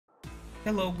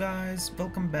Hello guys,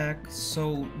 welcome back.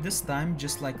 So this time,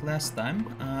 just like last time,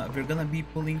 we're gonna be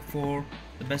pulling for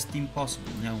the best team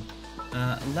possible. Now,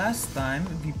 last time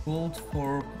we pulled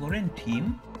for Florin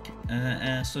team,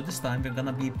 so this time we're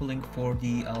gonna be pulling for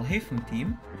the Alhaitham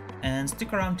team. And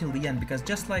stick around till the end, because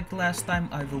just like last time,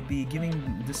 I will be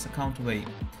giving this account away.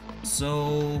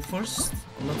 So first,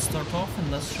 let's start off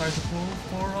and let's try to pull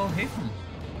for Alhaitham.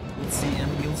 Let's see,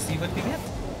 and we'll see what we get.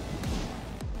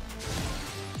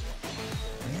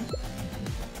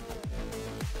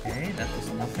 Okay, that was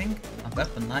nothing. A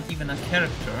weapon, not even a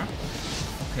character.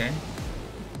 Okay.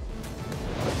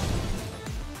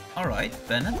 Alright,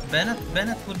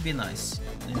 Bennett would be nice.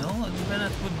 You know,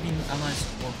 Bennett would be a nice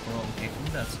support for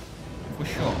Alhaitham, that's for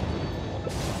sure.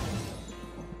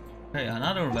 Okay,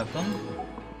 another weapon.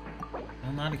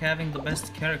 I'm not having the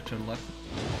best character luck.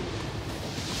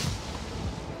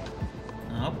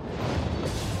 Nope.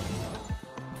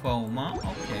 Foma,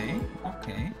 okay.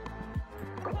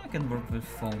 I can work with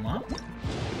Foma.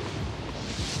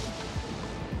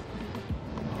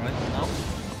 Alright, now.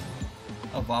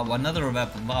 Oh wow, another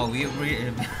weapon. Wow, we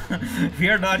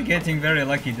are not getting very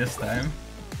lucky this time.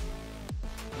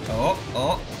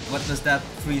 Oh, what was that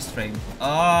freeze frame?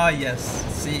 Ah, yes.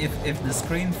 See, if the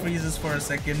screen freezes for a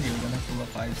second, you're gonna pull a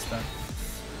 5-star.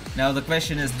 Now the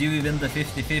question is, do we win the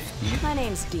 50-50? My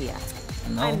name's Dia.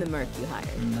 No. I'm the merc you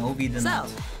hired. No, we did not.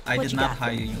 I did not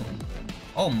hire you.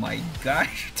 Oh my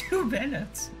gosh, 2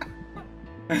 Bennetts.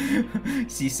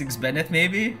 C6 Bennett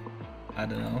maybe? I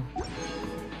don't know.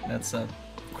 That's a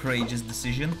courageous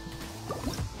decision.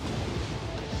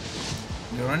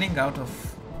 We're running out of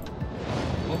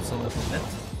oops a little bit.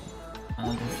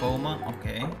 Another Foma,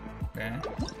 okay.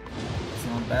 It's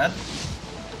not bad.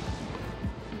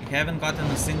 We haven't gotten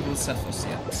a single Cephos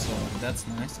yet, so that's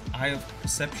nice. Eye of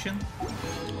Perception.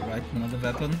 Alright, another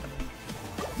weapon.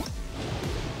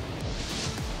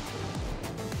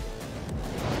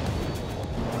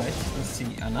 Alright, let's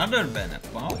see. Another Bennett.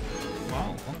 Wow,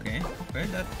 okay.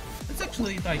 That's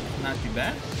actually like not too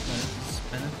bad. This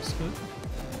Bennett is good.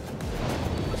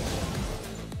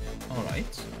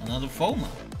 Alright, another Foma.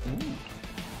 Ooh,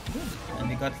 good. And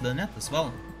we got Lynette as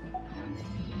well.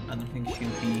 I don't think she'll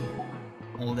be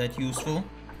all that useful.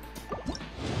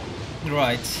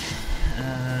 Right.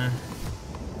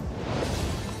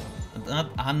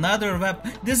 Another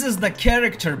weapon. This is the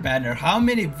character banner. How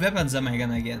many weapons am I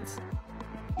gonna get?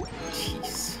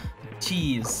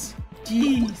 Jeez.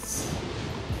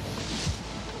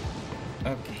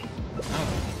 Okay.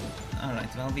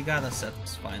 Alright, well, we got a set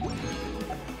finally.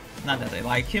 Not that I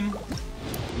like him,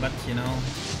 but you know,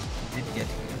 did get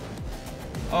here.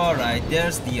 Alright,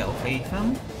 there's the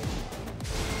Alhaitham.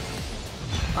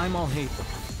 I'm Alhaitham,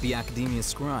 the Academia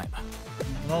Scribe.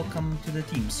 Welcome to the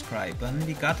team, Scribe. And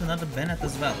we got another Bennett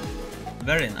as well.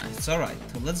 Very nice. Alright,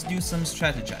 so let's do some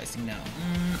strategizing now.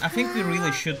 I think we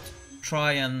really should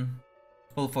try and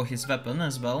pull for his weapon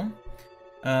as well.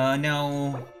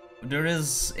 Now, there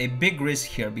is a big risk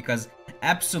here because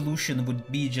Absolution would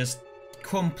be just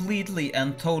completely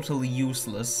and totally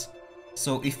useless.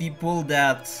 So if we pull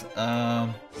that,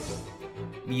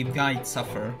 we might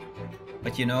suffer.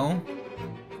 But you know,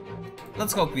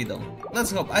 let's hope we don't.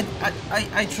 Let's hope.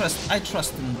 I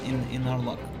trust in our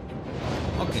luck.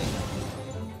 Okay.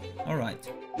 Alright,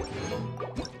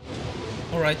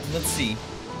 let's see.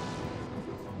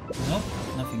 Nope,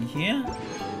 nothing here.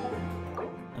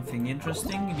 Nothing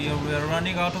interesting. We are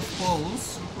running out of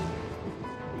pulls.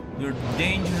 We're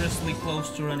dangerously close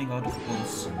to running out of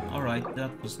pulls. Alright,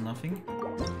 that was nothing.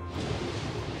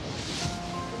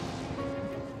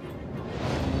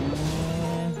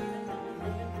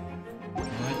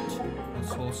 Alright,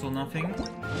 that's also nothing.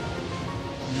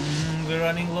 We're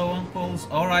running low on pulls.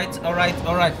 Alright.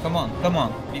 Come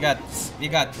on. We got this.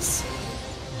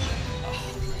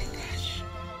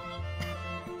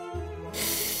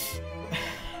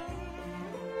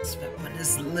 This weapon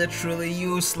is literally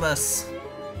useless.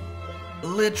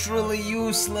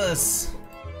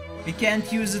 We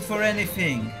can't use it for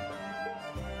anything.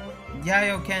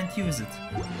 Yayo can't use it.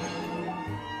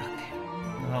 Okay.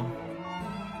 Well,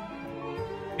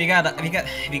 we gotta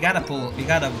pull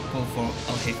for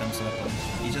Alhaitham's weapon.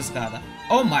 We just gotta.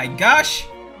 Oh my gosh!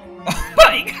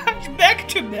 Back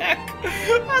to back!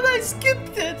 And I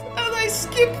skipped it!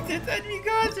 And we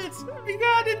got it! We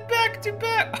got it back to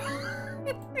back!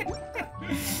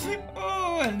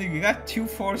 Oh, and we got 2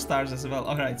 4-stars as well.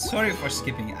 Alright, sorry for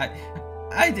skipping.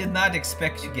 I did not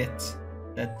expect to get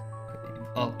that.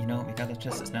 Well, you know, we got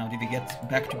adjust this now. Did we get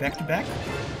back to back?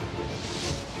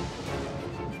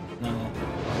 No.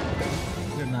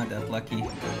 We're not that lucky.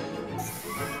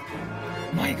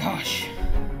 My gosh.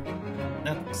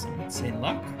 That was some insane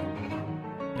luck.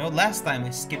 No, last time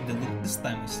I skipped the loot, this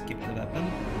time I skipped the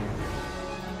weapon.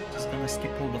 Just gonna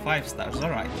skip all the 5 stars.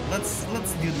 Alright, let's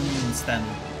do the new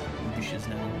standard wishes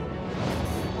now.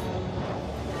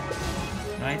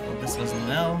 Right, well this was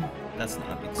an L. That's not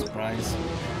a big surprise.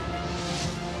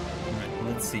 Alright,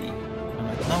 let's see.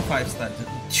 Alright, now 5 stars.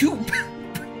 2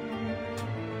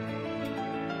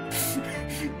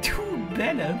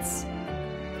 Bennett's.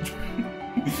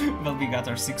 Well, we got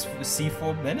our 6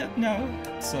 C4 Bennett now,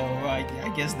 so I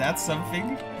guess that's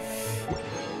something.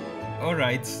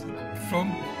 Alright,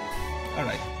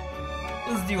 alright,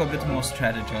 let's do a bit more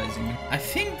strategizing. I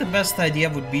think the best idea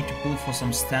would be to pull for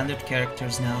some standard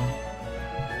characters now.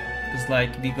 Cause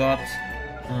like we got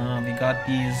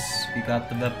these, we got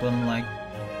the weapon, like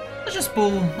let's just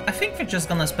pull. I think we're just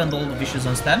gonna spend all the wishes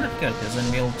on standard characters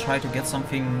and we'll try to get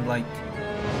something like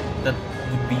that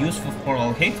would be useful for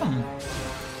Alhaitham.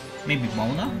 Maybe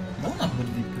Mona? Mona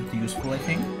would be pretty useful, I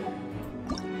think.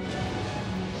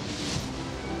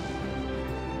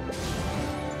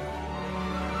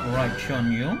 Alright,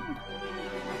 Sean Yoon.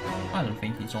 I don't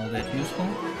think he's all that useful.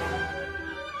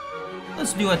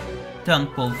 Let's do a 10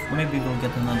 pull. Maybe we'll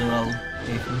get another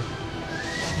Alhaitham.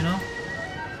 You know?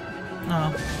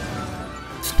 No.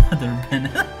 It's another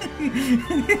Bennett.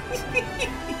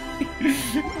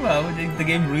 Well, the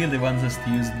game really wants us to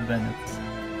use the Bennett.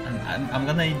 And I'm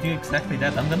gonna do exactly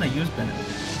that. I'm gonna use Bennett.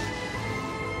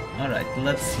 Alright,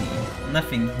 let's see.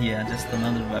 Nothing here, just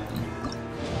another weapon.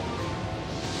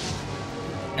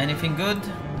 Anything good?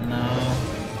 No.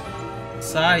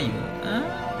 Sayu.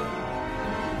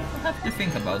 I'll have to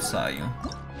think about Sayu.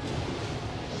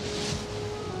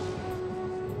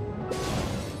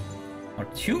 Or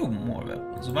 2 more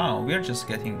weapons. Wow, we're just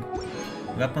getting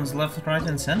weapons left, right,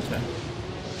 and center.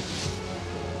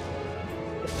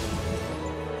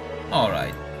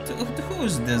 Alright,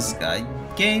 who's this guy?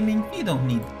 Gaming? We don't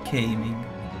need gaming.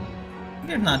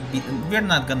 We're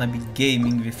not gonna be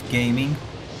gaming with gaming.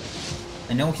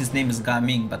 I know his name is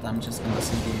Gaming, but I'm just gonna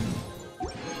say gaming.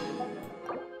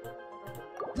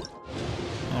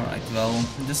 Alright, well,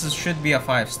 this should be a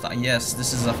 5-star. Yes,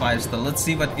 this is a 5-star. Let's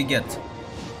see what we get.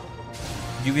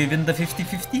 Do we win the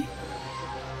 50-50?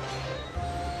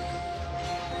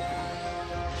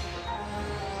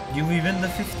 Do we win the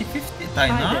 50-50?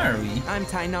 Tainari? I'm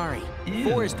Tainari,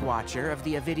 Forest Watcher of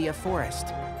the Avidia Forest.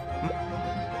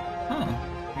 Oh,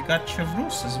 we got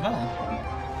Chevrus as well.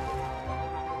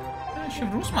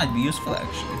 Chevrus might be useful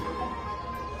actually.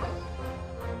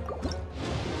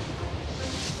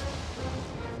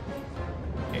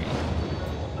 Okay.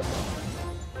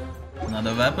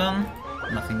 Another weapon,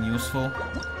 nothing useful.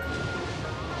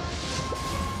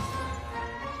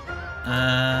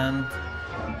 And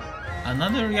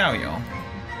another Yao-Yao.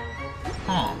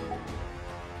 Huh.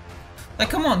 Like,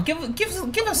 come on, give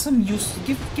us some use,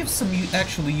 give some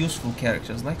actually useful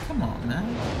characters. Like, come on,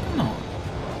 man, come on.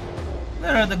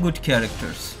 Where are the good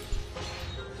characters?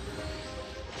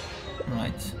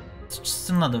 Right, it's just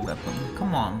another weapon.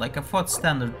 Come on, like I thought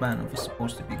standard banner was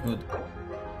supposed to be good.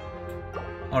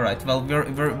 All right, well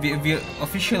we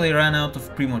officially ran out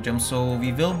of Primo Gems, so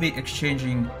we will be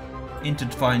exchanging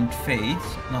Intertwined Fate.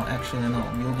 No, actually no.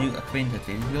 We'll do Acquainted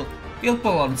Fate. We'll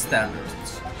pull on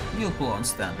standards. We'll pull on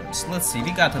standards. Let's see.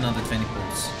 We got another 20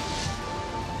 pulls.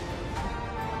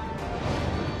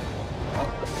 Oh.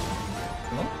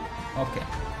 Hello? Okay.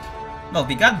 Well,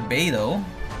 we got Beidou,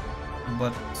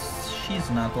 but she's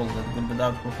not all that good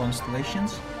without her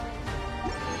constellations.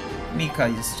 Mika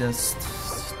is just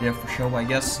there for show, I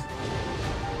guess.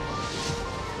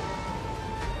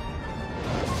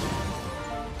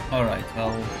 Alright,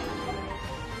 well,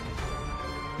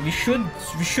 we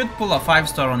should pull a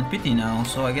 5-star on Pity now,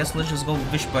 so I guess let's just go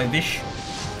wish by wish.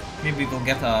 Maybe we'll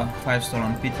get a 5-star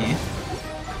on Pity.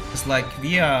 It's like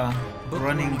we are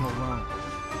running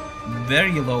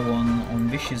very low on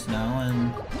wishes now,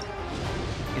 and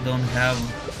we don't have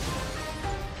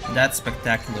that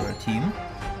spectacular a team.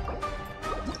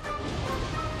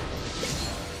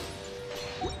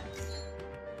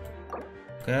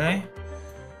 Okay.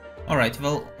 Alright,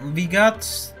 well, we got...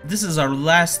 This is our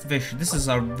last wish. This is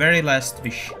our very last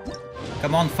wish.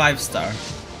 Come on, 5-star.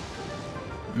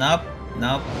 Nope,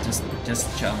 nope,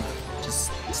 just chunk.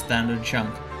 Just standard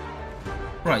chunk.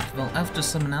 Right, well, after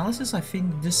some analysis, I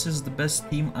think this is the best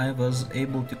team I was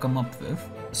able to come up with.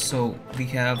 So, we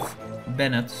have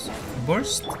Bennett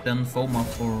Burst, then Foma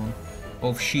for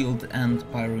both Shield and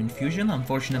Pyro Infusion.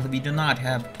 Unfortunately, we do not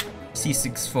have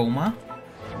C6 Foma.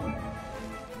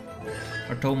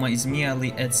 Artoma is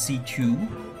merely at C2,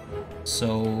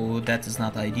 so that is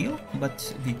not ideal,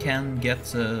 but we can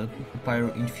get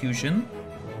Pyro Infusion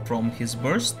from his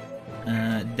burst.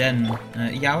 then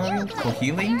Yaoil for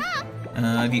healing.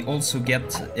 We also get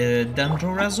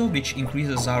Dendrorazo, which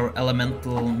increases our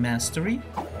elemental mastery,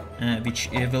 which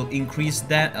will increase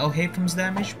Alhaitham's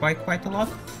damage by quite a lot.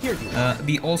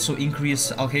 We also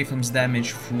increase Alhaitham's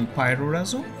damage through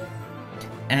Pyrorazo.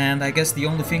 And I guess the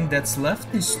only thing that's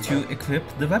left is to equip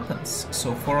the weapons.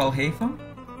 So for Alhaitham,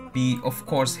 we of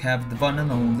course have the one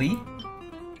and only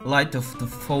Light of the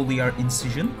Foliar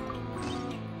Incision.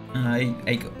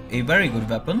 A very good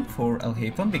weapon for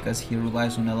Alhaitham because he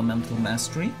relies on elemental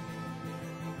mastery.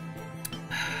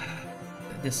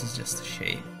 This is just a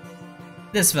shame.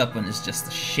 This weapon is just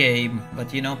a shame,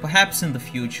 but you know, perhaps in the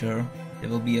future there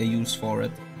will be a use for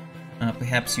it.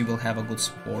 Perhaps you will have a good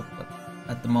support, but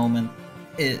at the moment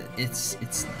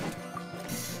it's not.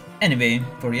 Anyway,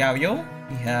 for Yaoyo,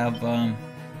 we have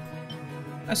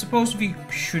I suppose we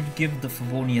should give the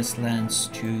Favonius Lance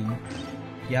to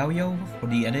Yaoyo for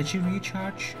the energy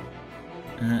recharge,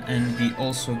 and we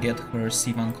also get her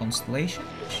Sivan Constellation,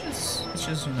 which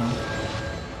is you know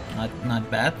not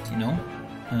bad, you know.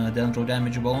 Dendro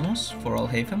damage bonus for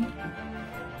Alhaitham.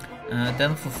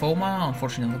 Then for Foma,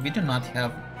 unfortunately we do not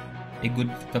have a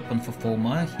good weapon for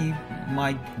Foma. He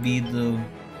might be the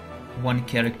one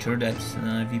character that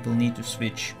we will need to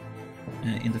switch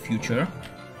in the future.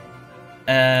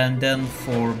 And then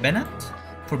for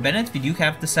Bennett we do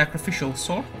have the Sacrificial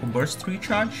Sword for burst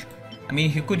recharge. I mean,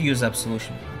 he could use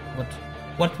Absolution, but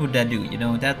what would that do? You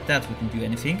know, that wouldn't do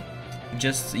anything.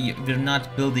 Just we're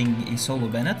not building a solo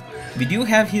Bennett. We do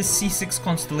have his C6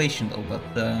 Constellation though, but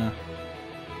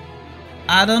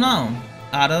I don't know.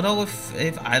 I don't know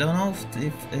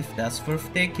if that's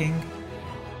worth taking.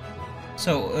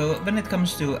 So when it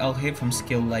comes to Alhaitham's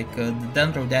skill, like the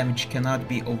Dendro damage cannot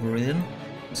be overridden.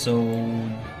 So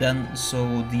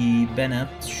the Bennett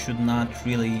should not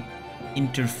really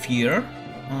interfere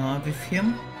with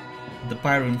him. The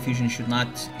Pyro Infusion should not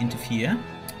interfere,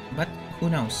 but who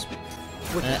knows?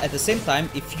 At the same time,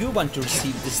 if you want to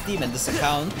receive this team and this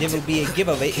account, there will be a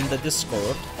giveaway in the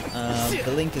Discord.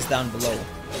 The link is down below.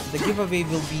 The giveaway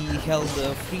will be held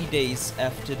 3 days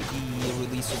after the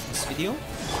release of this video.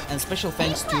 And special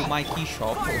thanks to my key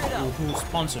shop who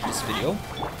sponsored this video.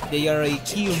 They are a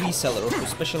key reseller who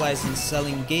specialize in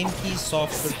selling game keys,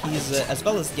 software keys, as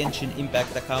well as Genshin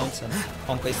Impact accounts and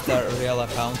Honkai Star Rail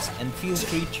accounts, and feel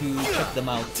free to check them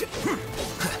out.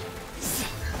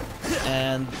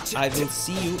 And I will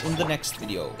see you in the next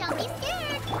video. Don't be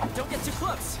scared! Don't get too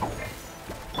close!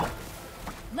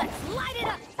 Let's light it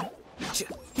up!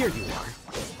 Here you are.